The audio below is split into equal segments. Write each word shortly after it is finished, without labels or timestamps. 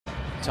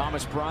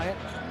Thomas Bryant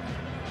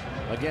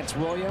against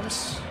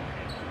Williams.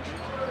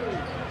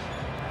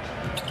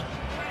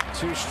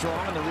 Too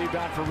strong, and the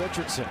rebound for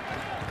Richardson.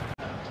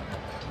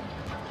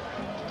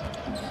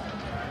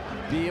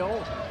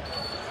 Beal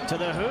to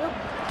the hoop.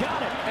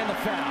 Got it, and the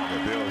foul.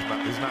 Yeah, Beal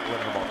he's not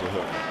letting him off the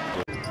hook.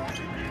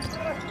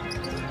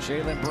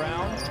 Jaylen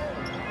Brown,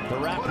 the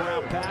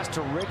wraparound pass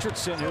to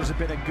Richardson, who's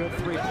been a good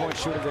three-point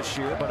shooter this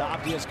year, but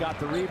Avdia's got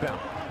the rebound.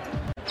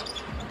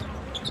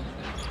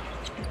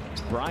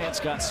 Bryant's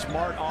got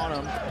Smart on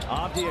him.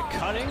 Avdia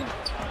cutting.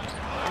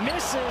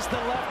 Misses the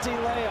lefty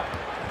layup.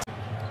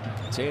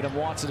 Tatum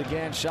wants it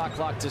again. Shot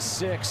clock to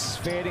 6.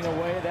 Fading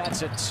away.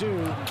 That's a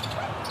 2.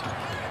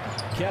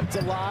 Kept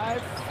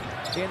alive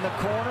in the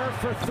corner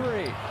for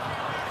 3.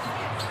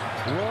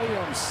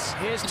 Williams,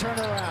 his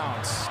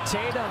turnarounds.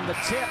 Tatum, the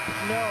tip.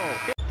 No.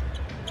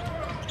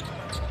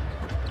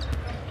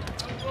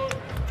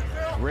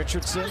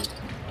 Richardson.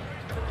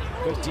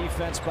 Good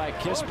defense by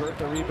Kispert.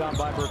 The rebound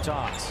by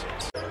Bertans.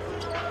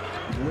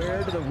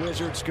 Where do the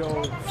Wizards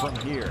go from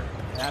here?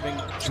 Having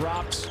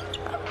dropped,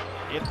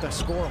 if the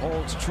score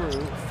holds true,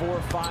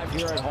 4-5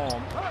 here at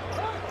home.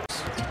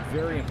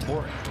 Very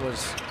important.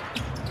 Was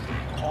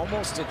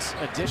almost its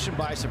addition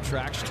by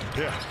subtraction.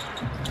 Yeah,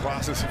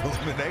 process of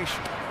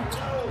elimination.